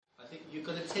you're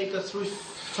going to take us through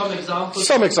some examples?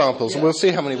 Some examples, yeah. and we'll see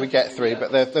how many we get through,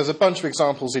 but there's a bunch of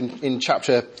examples in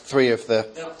Chapter 3 of the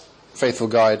Faithful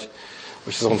Guide,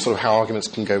 which is on sort of how arguments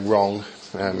can go wrong,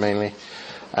 mainly,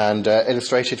 and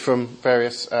illustrated from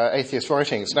various atheist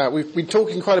writings. Now, we've been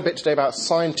talking quite a bit today about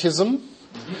scientism,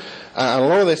 and a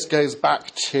lot of this goes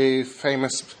back to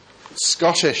famous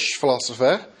Scottish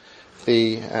philosopher,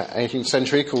 the 18th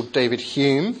century, called David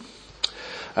Hume,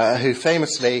 who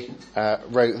famously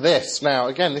wrote this. Now,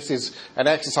 again, this is an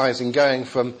exercise in going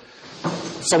from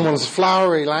someone's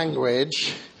flowery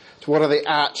language to what are they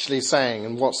actually saying,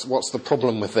 and what's the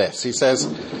problem with this. He says,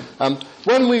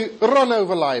 when we run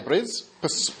over libraries,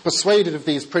 persuaded of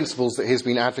these principles that he's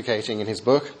been advocating in his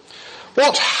book,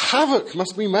 what havoc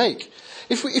must we make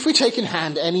if we take in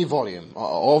hand any volume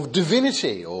of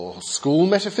divinity or school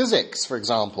metaphysics, for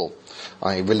example,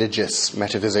 i.e. religious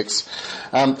metaphysics.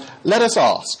 Let us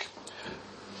ask,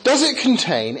 does it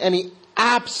contain any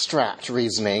abstract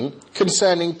reasoning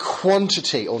concerning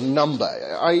quantity or number?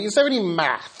 Is there any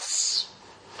maths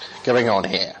going on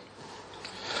here?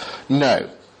 No.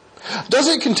 Does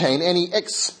it contain any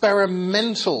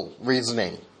experimental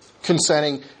reasoning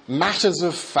concerning matters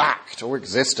of fact or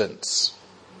existence?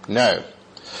 No.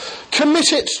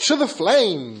 Commit it to the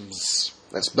flames.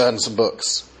 Let's burn some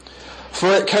books.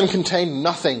 For it can contain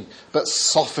nothing but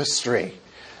sophistry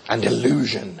and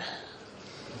illusion.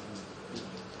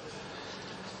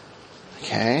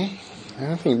 Okay,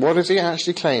 I think, what is he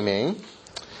actually claiming?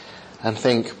 And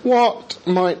think, what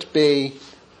might be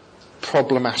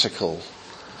problematical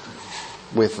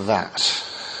with that?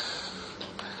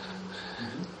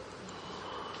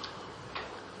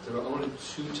 There are only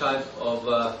two types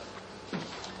of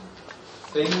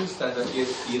things that are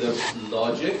either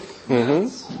logic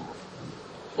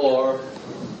or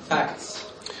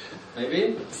facts.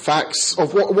 Maybe? Facts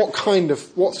of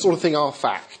what sort of thing are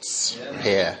facts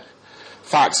here?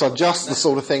 Facts are just the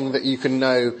sort of thing that you can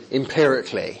know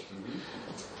empirically.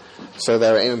 So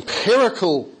there are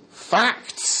empirical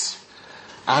facts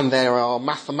and there are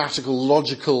mathematical,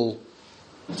 logical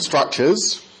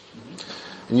structures.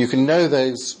 And you can know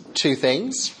those two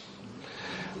things.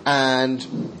 And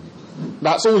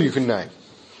that's all you can know.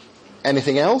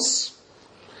 Anything else?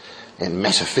 In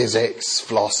metaphysics,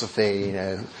 philosophy,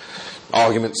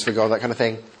 arguments for God, that kind of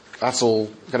thing, that's all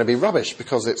going to be rubbish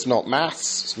because it's not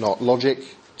maths, it's not logic,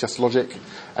 just logic,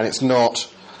 and it's not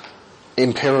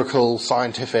empirical,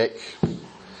 scientific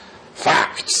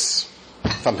facts.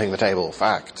 Thumping the table,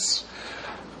 facts.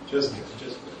 Just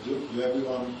do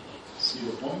everyone see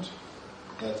the point?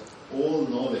 That all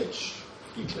knowledge,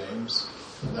 he claims,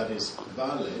 that is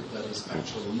valid, that is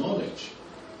actual knowledge,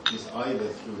 is either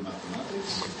through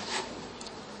mathematics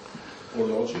or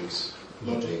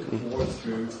logic, or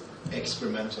through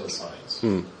experimental science.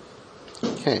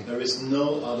 Okay. There is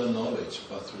no other knowledge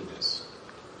but through this.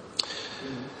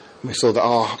 We saw that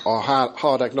our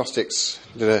hard agnostics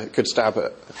did a good stab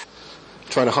at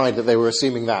trying to hide that they were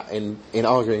assuming that in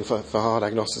arguing for hard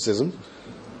agnosticism.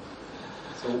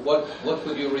 So what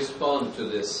would you respond to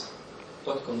this?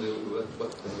 What can we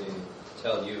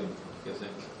tell you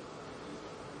think?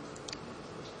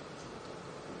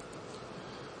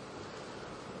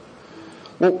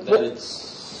 That it's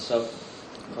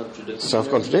self-contradictory.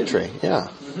 Self-contradictory, yeah.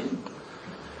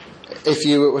 If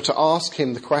you were to ask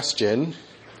him the question,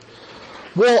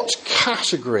 which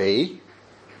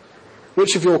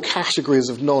of your categories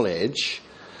of knowledge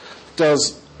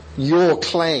does your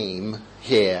claim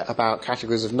here about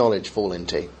categories of knowledge fall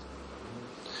into?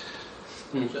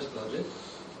 Just logic.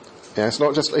 Yeah,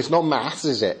 it's not maths,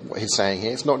 is it, what he's saying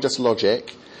here? It's not just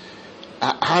logic.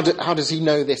 How does he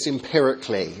know this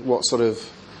empirically? What sort of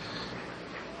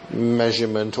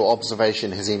measurement or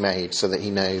observation has he made so that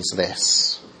he knows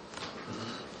this?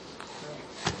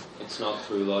 It's not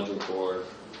through logic or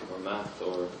math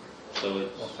or so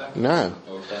it's no.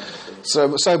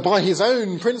 So by his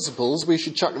own principles, we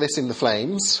should chuck this in the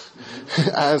flames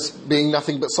as being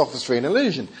nothing but sophistry and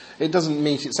illusion. It doesn't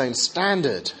meet its own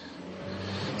standard,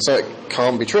 so it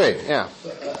can't be true. Yeah.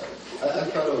 I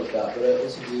follow with that, but I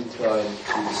also do try to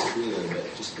disagree a little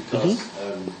bit, just because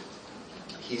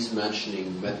he's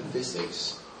mentioning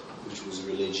metaphysics, which was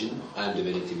religion, and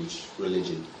divinity, which is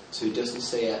religion. So he doesn't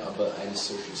say about any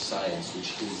social science,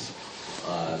 which is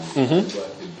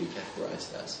what could be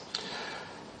categorized as.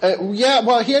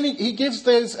 He gives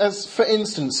those as for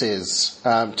instances.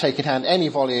 Take in hand any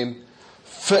volume,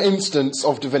 for instance,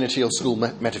 of divinity or school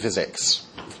metaphysics,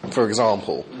 for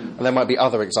example. And there might be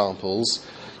other examples.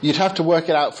 You'd have to work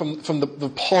it out from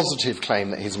the positive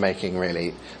claim that he's making,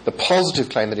 really. The positive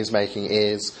claim that he's making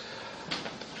is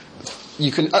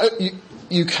you can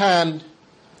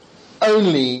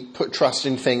only put trust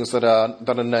in things that are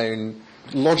known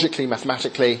logically,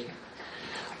 mathematically,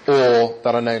 or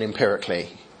that are known empirically.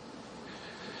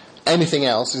 Anything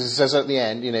else, as it says at the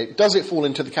end, does it fall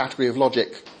into the category of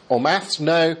logic or maths?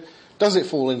 No. Does it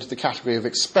fall into the category of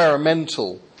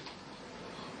experimental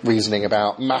reasoning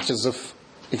about matters of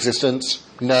existence?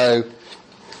 No.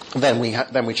 Then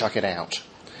we chuck it out.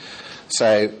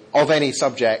 So, of any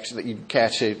subject that you care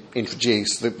to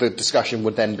introduce, the discussion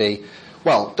would then be,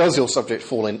 well, does your subject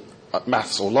fall in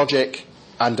maths or logic,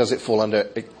 and does it fall under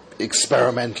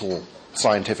experimental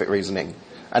scientific reasoning?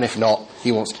 And if not,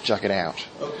 he wants to chuck it out.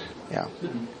 Okay. Yeah.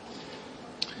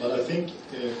 But I think,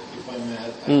 if I may add,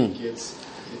 I think it's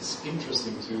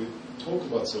interesting to talk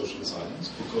about social science,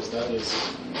 because that is,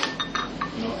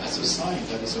 as a science,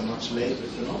 that is a much later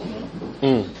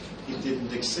phenomenon. It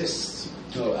didn't exist.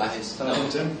 No, at his time.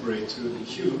 Contemporary to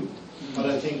Hume. But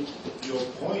I think your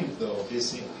point, though,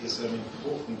 is an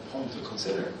important point to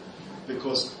consider,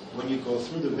 because when you go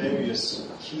through the various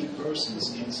key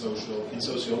persons in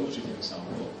sociology, for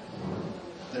example,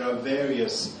 there are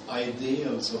various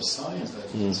ideals of science that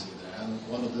you can see there, and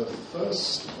one of the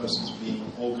first persons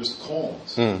being Auguste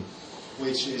Comte,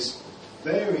 which is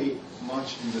very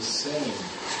much in the same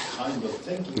kind of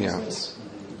thinking as this.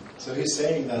 So he's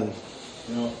saying that,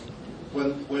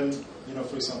 when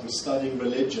for example, studying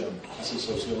religion as a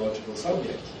sociological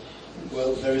subject,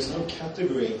 well, there is no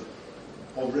category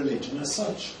of religion as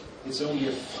such. It's only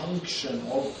a function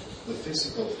of the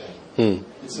physical thing.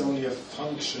 It's only a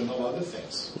function of other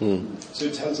things. So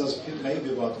it tells us maybe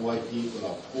about why people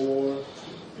are poor,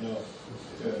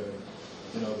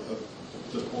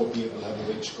 the poor people have a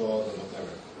rich God or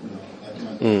whatever, that kind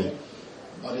of thing.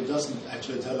 But it doesn't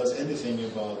actually tell us anything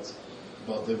about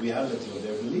the reality of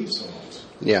their beliefs or not.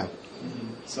 Yeah.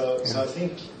 So I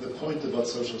think the point about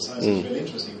social science is really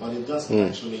interesting, but it doesn't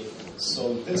actually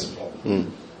solve this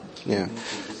problem. Yeah.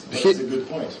 But it's a good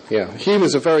point. Yeah. Hume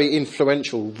is a very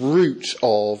influential root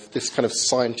of this kind of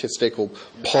scientistic or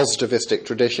positivistic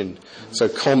tradition. So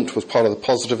Comte was part of the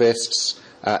positivists.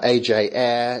 A.J.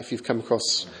 Ayer, if you've come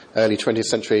across early 20th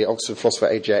century Oxford philosopher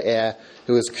A.J. Ayer,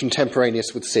 who was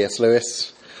contemporaneous with C.S.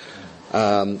 Lewis.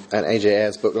 And A.J.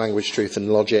 Ayer's book, Language, Truth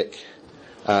and Logic,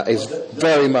 is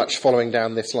very much following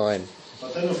down this line.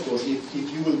 But then, of course, if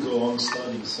you will go on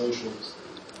studying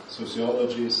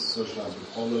sociology, social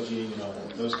anthropology,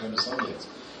 those kind of subjects,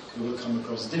 you will come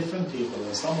across different people,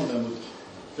 and some of them would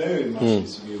very much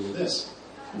disagree with this,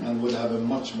 and would have a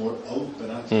much more open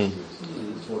attitude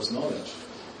towards knowledge.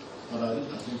 But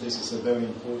I think this is a very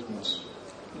important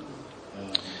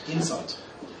insight.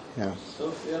 Yeah.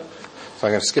 So I'm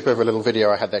going to skip over a little video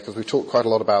I had there, because we've talked quite a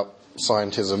lot about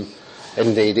scientism.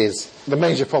 Indeed, the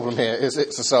major problem here is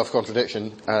it's a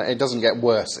self-contradiction. It doesn't get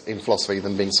worse in philosophy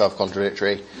than being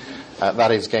self-contradictory.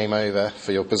 That is game over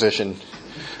for your position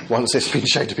once it's been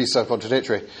shown to be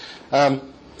self-contradictory.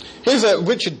 Here's a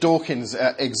Richard Dawkins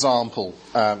example.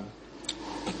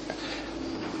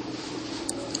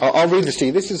 I'll read this to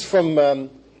you. This is from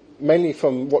mainly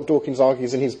from what Dawkins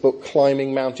argues in his book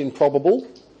Climbing Mount Improbable,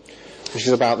 which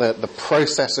is about the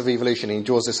process of evolution. He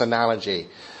draws this analogy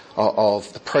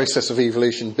of the process of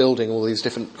evolution, building all these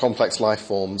different complex life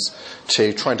forms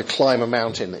to trying to climb a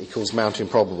mountain that he calls Mount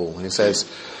Improbable. And he says,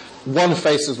 one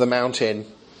face of the mountain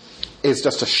is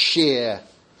just a sheer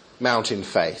mountain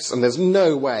face, and there's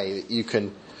no way that you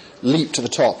can leap to the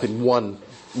top in one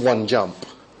jump.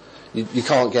 You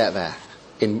can't get there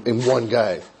in one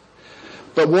go.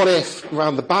 But what if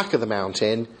around the back of the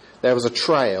mountain there was a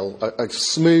trail, a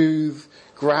smooth,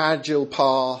 gradual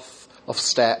path of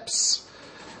steps?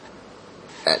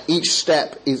 Each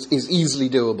step is easily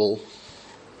doable,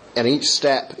 and each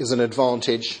step is an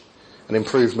advantage, an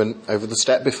improvement over the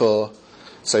step before.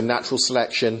 So natural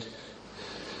selection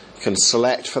can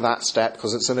select for that step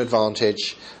because it's an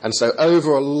advantage. And so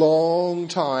over a long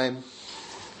time,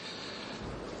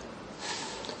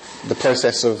 the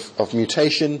process of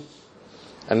mutation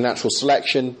and natural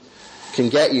selection can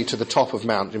get you to the top of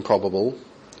Mount Improbable.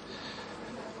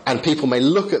 And people may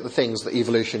look at the things that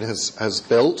evolution has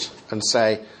built and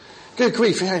say, good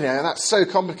grief, that's so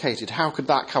complicated. How could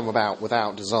that come about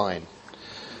without design?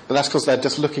 But that's because they're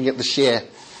just looking at the sheer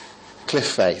cliff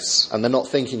face, and they're not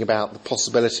thinking about the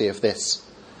possibility of this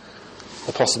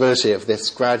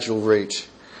gradual route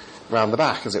round the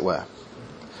back, as it were.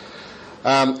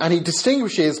 And he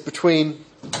distinguishes between,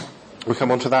 we'll come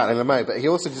on to that in a moment, but he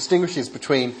also distinguishes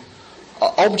between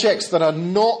objects that are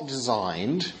not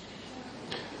designed,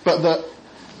 but that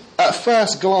at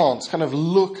first glance kind of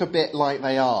look a bit like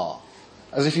they are.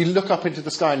 As if you look up into the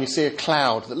sky and you see a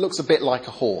cloud that looks a bit like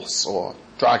a horse or a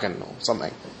dragon or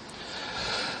something.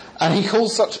 And he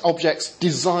calls such objects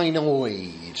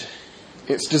designoid.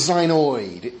 It's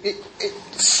designoid. It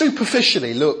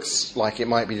superficially looks like it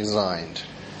might be designed.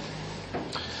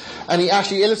 And he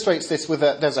actually illustrates this with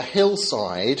there's a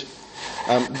hillside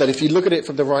that if you look at it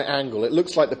from the right angle, it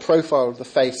looks like the profile of the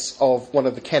face of one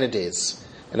of the Kennedys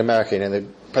in America, the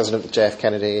President J.F.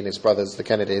 Kennedy and his brothers, the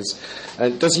Kennedys.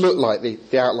 And it does look like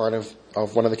the outline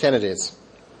of one of the Kennedys.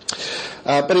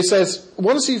 But he says,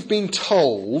 once you've been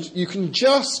told, you can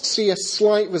just see a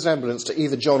slight resemblance to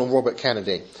either John or Robert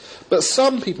Kennedy. But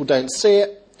some people don't see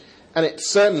it, and it's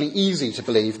certainly easy to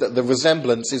believe that the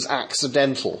resemblance is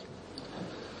accidental.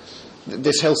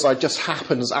 This hillside just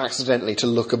happens accidentally to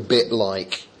look a bit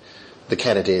like the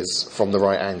Kennedys from the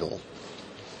right angle.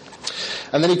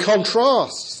 And then he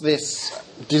contrasts this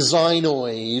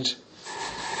designoid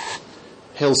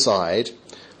hillside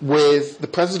with the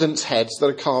president's heads that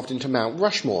are carved into Mount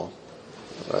Rushmore.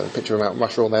 A picture of Mount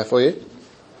Rushmore there for you.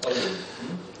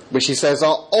 Which he says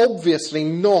are obviously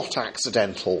not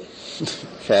accidental.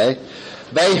 Okay?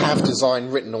 They have design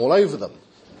written all over them.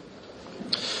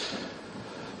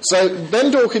 So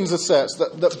then Dawkins asserts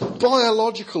that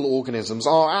biological organisms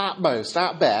are at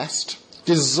best,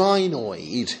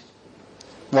 designoid,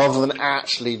 rather than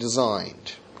actually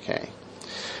designed. Okay?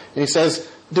 And he says,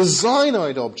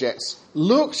 designoid objects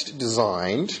looked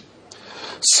designed,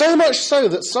 so much so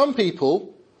that some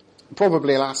people,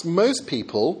 probably alas most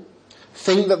people,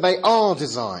 think that they are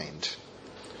designed,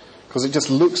 because it just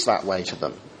looks that way to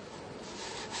them.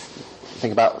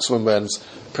 Think about Swinburne's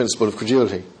principle of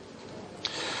credulity.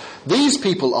 These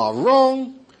people are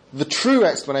wrong. The true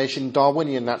explanation,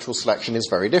 Darwinian natural selection, is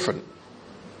very different.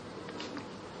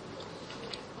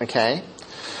 Okay?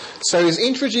 So he's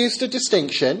introduced a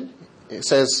distinction. It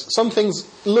says some things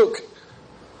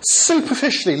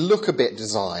superficially look a bit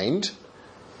designed.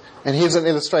 And here's an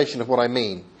illustration of what I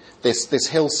mean. This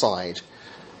hillside.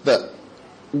 That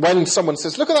when someone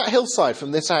says, look at that hillside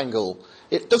from this angle,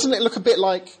 doesn't it look a bit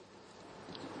like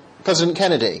President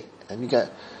Kennedy? And you go,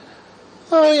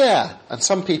 oh yeah. And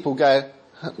some people go,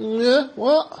 yeah,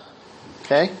 what?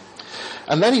 Okay.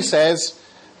 And then he says,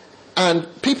 and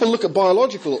people look at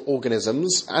biological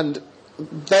organisms and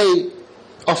they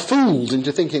are fooled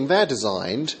into thinking they're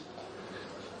designed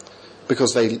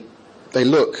because they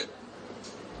look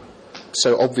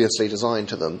so obviously designed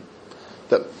to them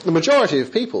that the majority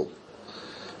of people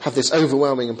have this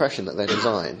overwhelming impression that they're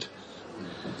designed.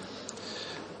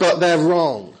 But they're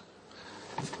wrong.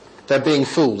 They're being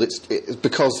fooled. It's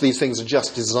because these things are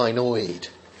just designoid,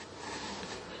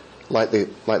 like the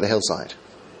hillside,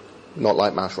 not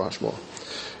like Mount Rushmore.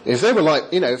 If they were like,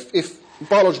 if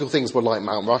biological things were like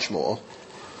Mount Rushmore,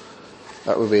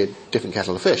 that would be a different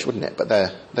kettle of fish, wouldn't it? But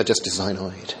they're just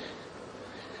designoid.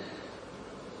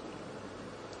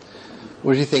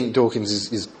 What do you think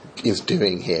Dawkins is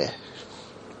doing here?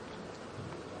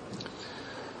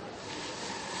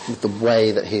 With the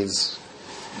way that he's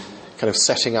kind of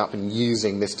setting up and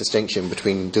using this distinction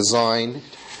between design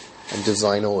and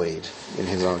designoid in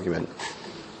his argument.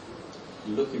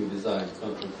 Looking design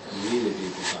can't really be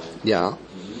designed. Yeah.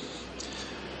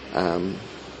 Mm-hmm.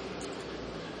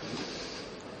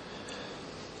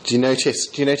 Do you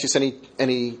notice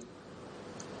any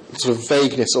sort of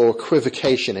vagueness or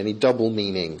equivocation, any double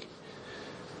meaning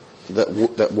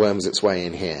that worms its way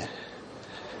in here?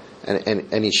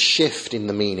 And any shift in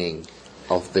the meaning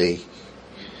of the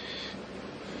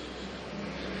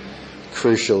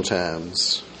crucial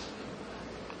terms?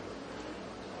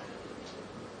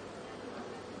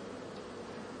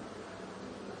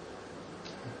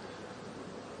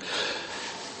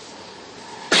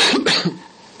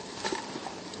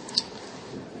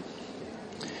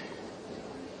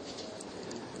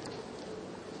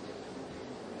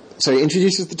 So he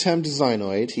introduces the term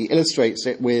designoid. He illustrates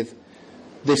it with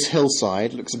this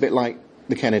hillside. Looks a bit like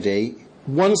the Kennedy.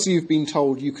 Once you've been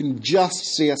told, you can just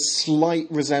see a slight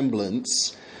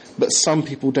resemblance, but some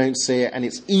people don't see it, and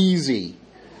it's easy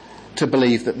to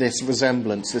believe that this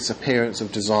resemblance, this appearance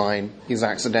of design, is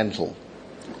accidental.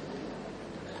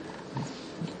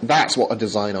 That's what a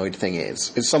designoid thing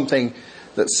is. It's something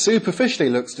that superficially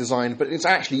looks designed, but it's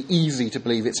actually easy to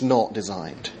believe it's not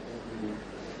designed.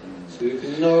 So you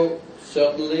can know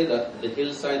certainly that the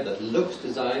hillside that looks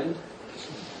designed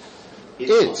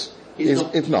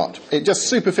It's not. It just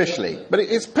superficially. But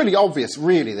it's pretty obvious,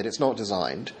 really, that it's not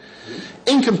designed.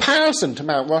 In comparison to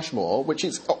Mount Rushmore, which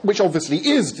obviously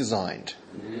is designed.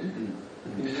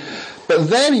 But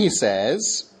then he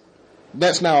says,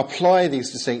 let's now apply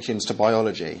these distinctions to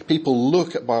biology. People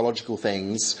look at biological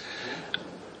things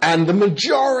And the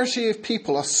majority of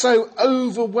people are so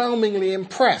overwhelmingly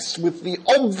impressed with the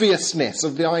obviousness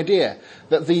of the idea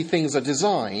that these things are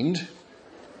designed,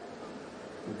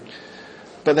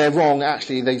 but they're wrong.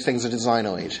 Actually, these things are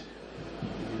designoid.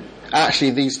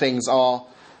 Actually, these things are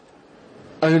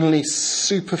only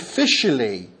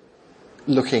superficially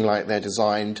looking like they're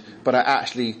designed, but are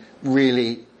actually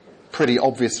really pretty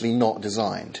obviously not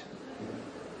designed.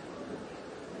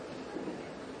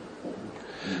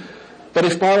 But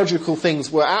if biological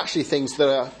things were actually things that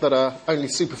are only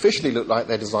superficially look like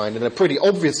they're designed and are pretty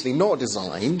obviously not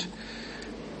designed,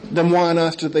 then why on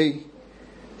earth do the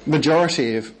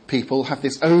majority of people have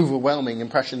this overwhelming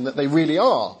impression that they really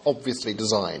are obviously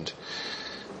designed?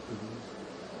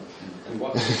 And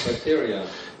what's the criteria?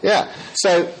 Yeah,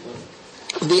 so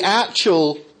the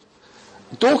actual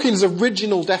Dawkins'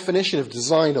 original definition of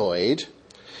designoid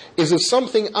is of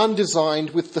something undesigned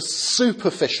with the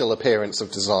superficial appearance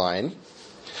of design.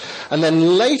 And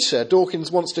then later, Dawkins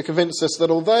wants to convince us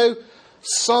that although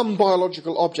some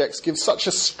biological objects give such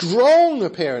a strong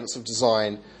appearance of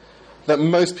design that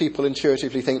most people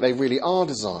intuitively think they really are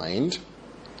designed,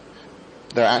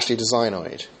 they're actually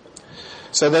designoid.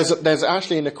 So there's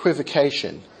actually an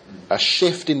equivocation, a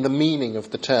shift in the meaning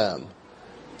of the term.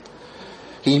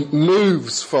 He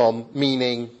moves from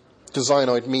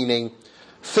designoid meaning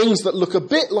things that look a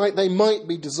bit like they might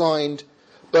be designed,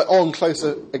 but on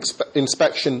closer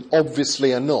inspection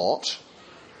obviously are not,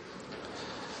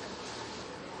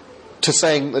 to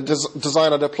saying that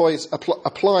designoid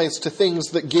applies to things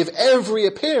that give every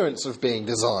appearance of being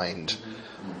designed,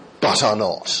 but are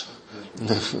not.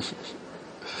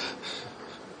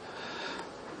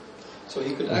 So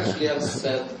he could actually have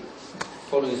said,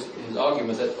 following his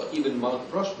argument, that even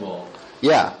Mount Rushmore,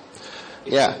 Yeah.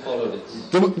 followed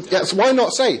it. Yes, why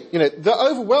not say, the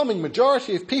overwhelming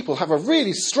majority of people have a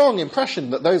really strong impression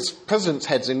that those president's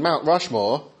heads in Mount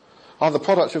Rushmore are the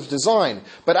product of design,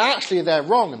 but actually they're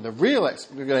wrong, and the real,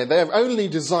 they're only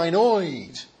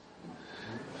designoid.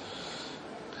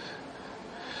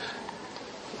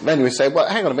 Then we say, well,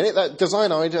 hang on a minute, that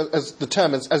designoid, as the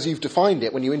term as you've defined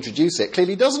it when you introduce it,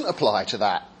 clearly doesn't apply to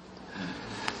that,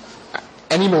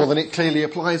 any more than it clearly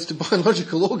applies to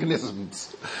biological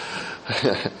organisms.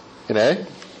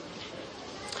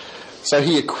 So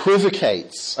he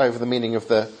equivocates over the meaning of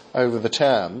the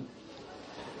term.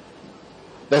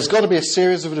 There's got to be a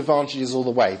series of advantages all the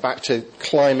way, back to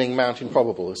climbing Mount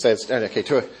Improbable. It says,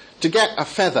 to get a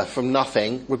feather from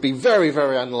nothing would be very,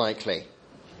 very unlikely,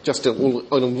 just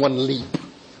on one leap,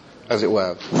 as it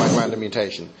were, by random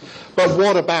mutation. But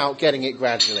what about getting it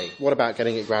gradually?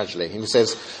 And he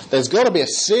says, there's got to be a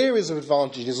series of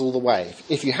advantages all the way.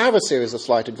 If you have a series of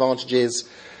slight advantages,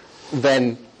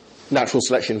 then natural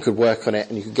selection could work on it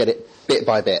and you could get it bit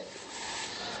by bit.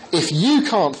 If you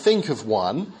can't think of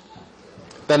one,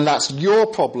 then that's your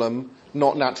problem,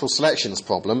 not natural selection's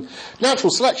problem.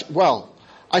 Natural selection, well,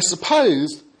 I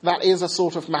suppose that is a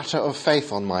sort of matter of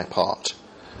faith on my part.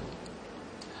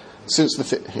 Since the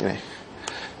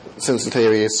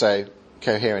theory is so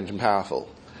coherent and powerful.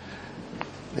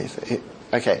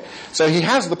 Okay, so he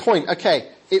has the point. Okay,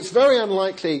 it's very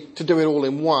unlikely to do it all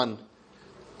in one.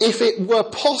 If it were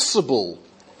possible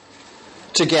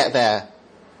to get there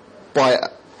by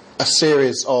a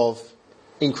series of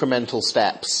incremental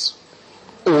steps,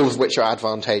 all of which are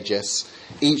advantageous,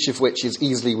 each of which is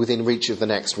easily within reach of the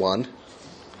next one,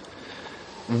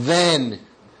 then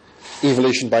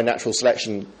evolution by natural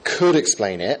selection could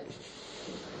explain it.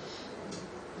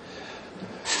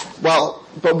 Well,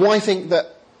 but why think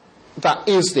that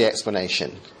is the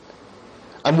explanation?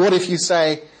 And what if you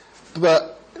say,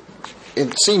 but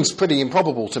it seems pretty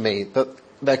improbable to me that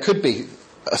there could be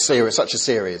such a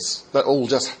series that all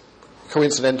just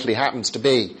coincidentally happens to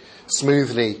be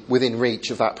smoothly within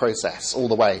reach of that process, all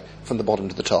the way from the bottom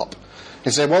to the top.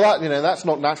 You say, well, that's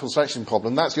not natural selection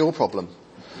problem, that's your problem.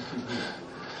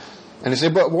 And he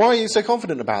said, but why are you so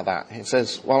confident about that? He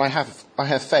says, well, I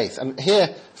have faith. And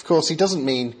here, of course, he doesn't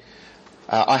mean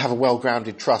I have a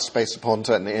well-grounded trust based upon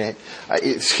certain...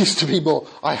 it seems to be more,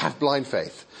 I have blind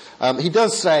faith. He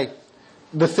does say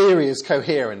the theory is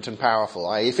coherent and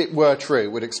powerful. If it were true,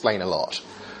 it would explain a lot.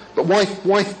 But why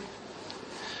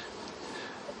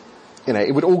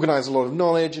it would organise a lot of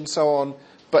knowledge and so on,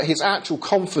 but his actual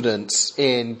confidence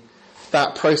in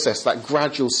that process, that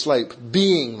gradual slope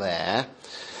being there,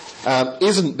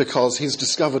 isn't because he's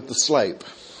discovered the slope.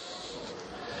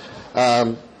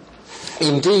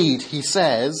 Indeed, he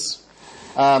says,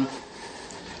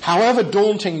 however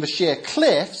daunting the sheer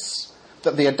cliffs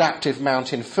that the adaptive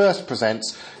mountain first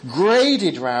presents,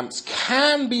 graded ramps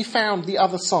can be found the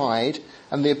other side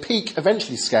and the peak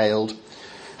eventually scaled.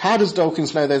 How does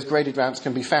Dawkins know those graded ramps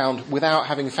can be found without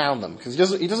having found them? Because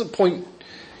he doesn't point,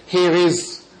 here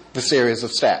is the series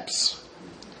of steps.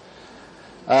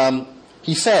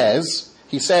 He says,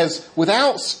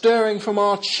 without stirring from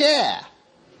our chair,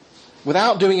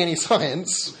 without doing any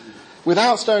science,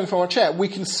 without stirring from our chair, we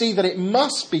can see that it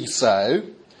must be so,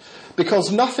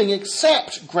 because nothing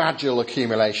except gradual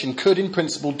accumulation could in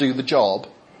principle do the job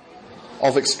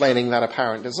of explaining that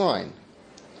apparent design.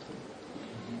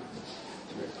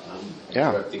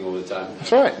 Interrupting all the time.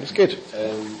 That's right, it's good.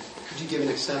 Could you give an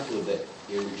example of that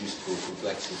irreducible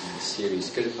complexity in the series?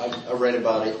 Because I read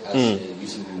about it as people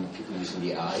using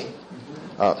the eye.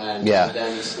 And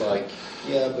then it's like,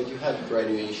 but you have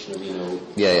graduation of,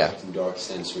 light and dark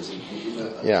sensors. Do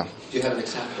you have an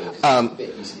example?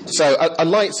 So a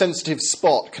light-sensitive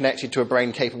spot connected to a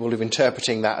brain capable of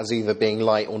interpreting that as either being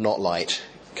light or not light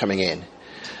coming in.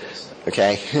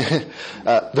 Okay?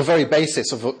 The very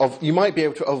basis of you might be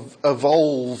able to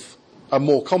evolve a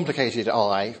more complicated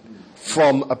eye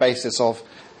from a basis of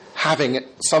having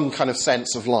some kind of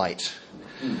sense of light.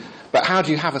 But how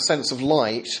do you have a sense of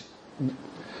light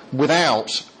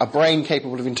without a brain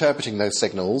capable of interpreting those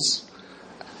signals,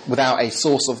 without a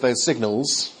source of those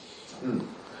signals?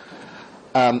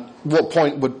 What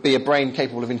point would be a brain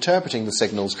capable of interpreting the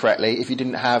signals correctly if you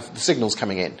didn't have the signals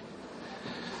coming in?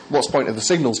 What's the point of the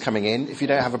signals coming in if you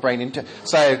don't have a brain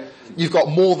So you've got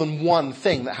more than one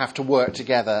thing that have to work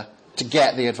together to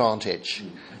get the advantage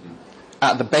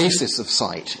at the basis of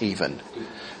sight, even.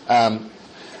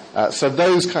 So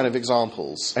those kind of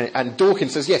examples. And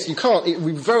Dawkins says, yes, you can't. It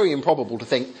would be very improbable to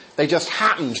think they just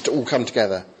happened to all come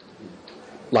together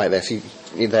like this.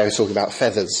 There he's talking about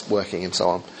feathers working and so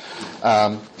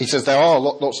on. He says there are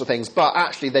lots of things, but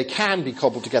actually they can be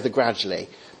cobbled together gradually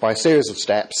by a series of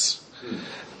steps,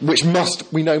 which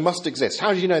we know must exist.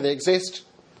 How do you know they exist?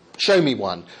 Show me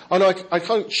one. I know I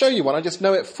can't show you one, I just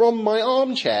know it from my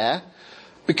armchair,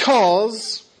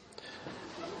 because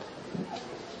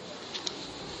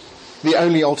the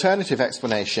only alternative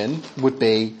explanation would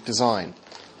be design,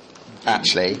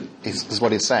 actually, is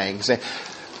what he's saying. So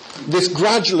this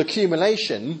gradual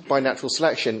accumulation by natural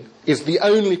selection is the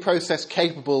only process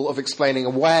capable of explaining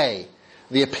away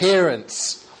the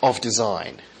appearance of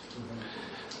design.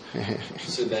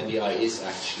 So then the eye is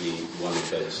actually one of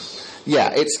those.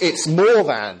 Yeah, it's more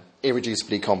than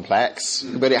irreducibly complex,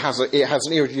 but it has an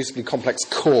irreducibly complex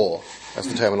core, as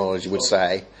the terminology would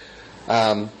say.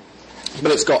 But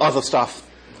it's got other stuff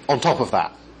on top of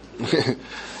that.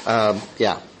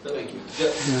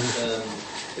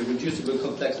 Irreducible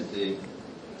complexity,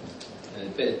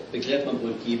 begrep man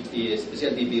bruker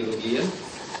spesielt i biologien,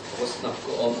 for å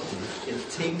snakke om en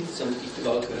ting som ikke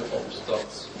bare kunne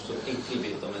oppstått som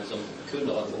enkeltbiter, men som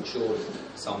kunne ha en funksjon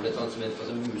samlet, som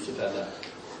en musefelle.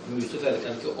 Musefelle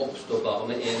kan ikke oppstå bare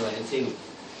med en og en ting.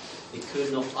 Det kun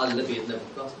når alle bitene på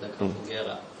plass, det kan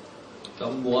fungere. Da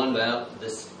må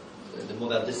det må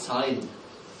være design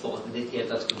for at det helt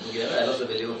tatt skal fungere, ellers så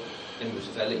vil jo en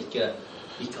musefelle ikke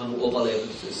ha noen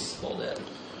overlevelsesfordel.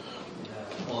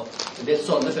 Og en del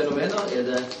sånne fenomener er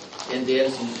det en del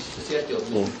som spesielt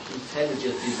jobber med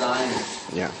intelligent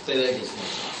design-bevegelsen.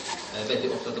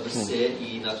 Veldig opptatt av å se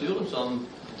i naturen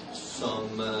som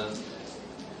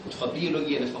fra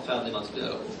biologien er forferdelig vanskelig å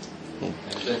gjøre.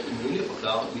 Det er umulig å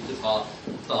forklare ut fra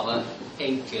bare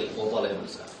enkel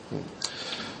overlevelse.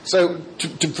 So,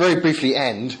 to very briefly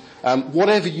end,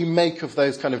 whatever you make of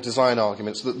those kind of design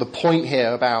arguments, the point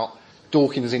here about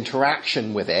Dawkins'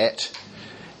 interaction with it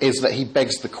is that he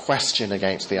begs the question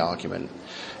against the argument.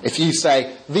 If you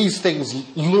say, these things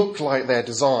look like they're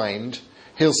designed,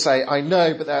 he'll say, I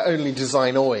know, but they're only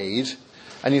designoid.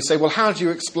 And you say, well, how do you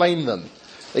explain them?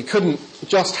 It couldn't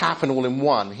just happen all in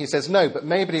one. He says, no, but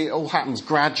maybe it all happens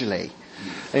gradually.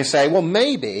 And you say, well,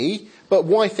 maybe, but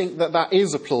why think that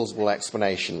is a plausible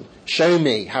explanation? Show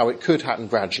me how it could happen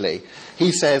gradually.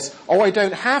 He says, I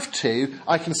don't have to.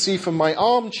 I can see from my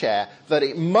armchair that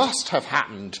it must have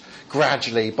happened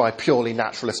gradually by purely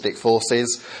naturalistic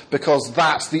forces, because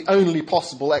that's the only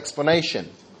possible explanation.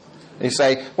 And you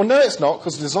say, well, no, it's not,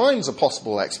 because design's a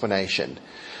possible explanation.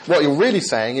 What you're really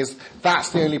saying is that's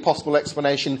the only possible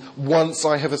explanation once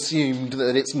I have assumed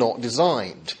that it's not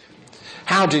designed.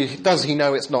 How does he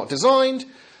know it's not designed?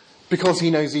 Because he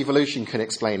knows evolution can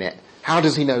explain it. How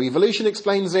does he know evolution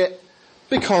explains it?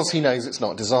 Because he knows it's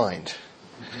not designed.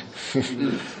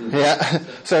 Yeah.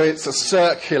 So it's a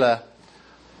circular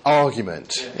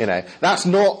argument. That's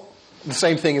not the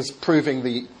same thing as proving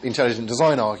the intelligent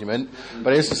design argument,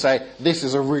 but it is to say this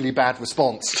is a really bad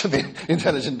response to the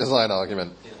intelligent design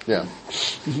argument. Yeah.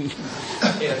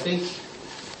 I think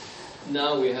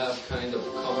now we have kind of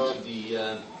come to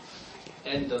the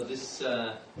end of this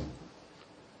time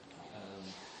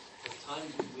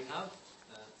we have.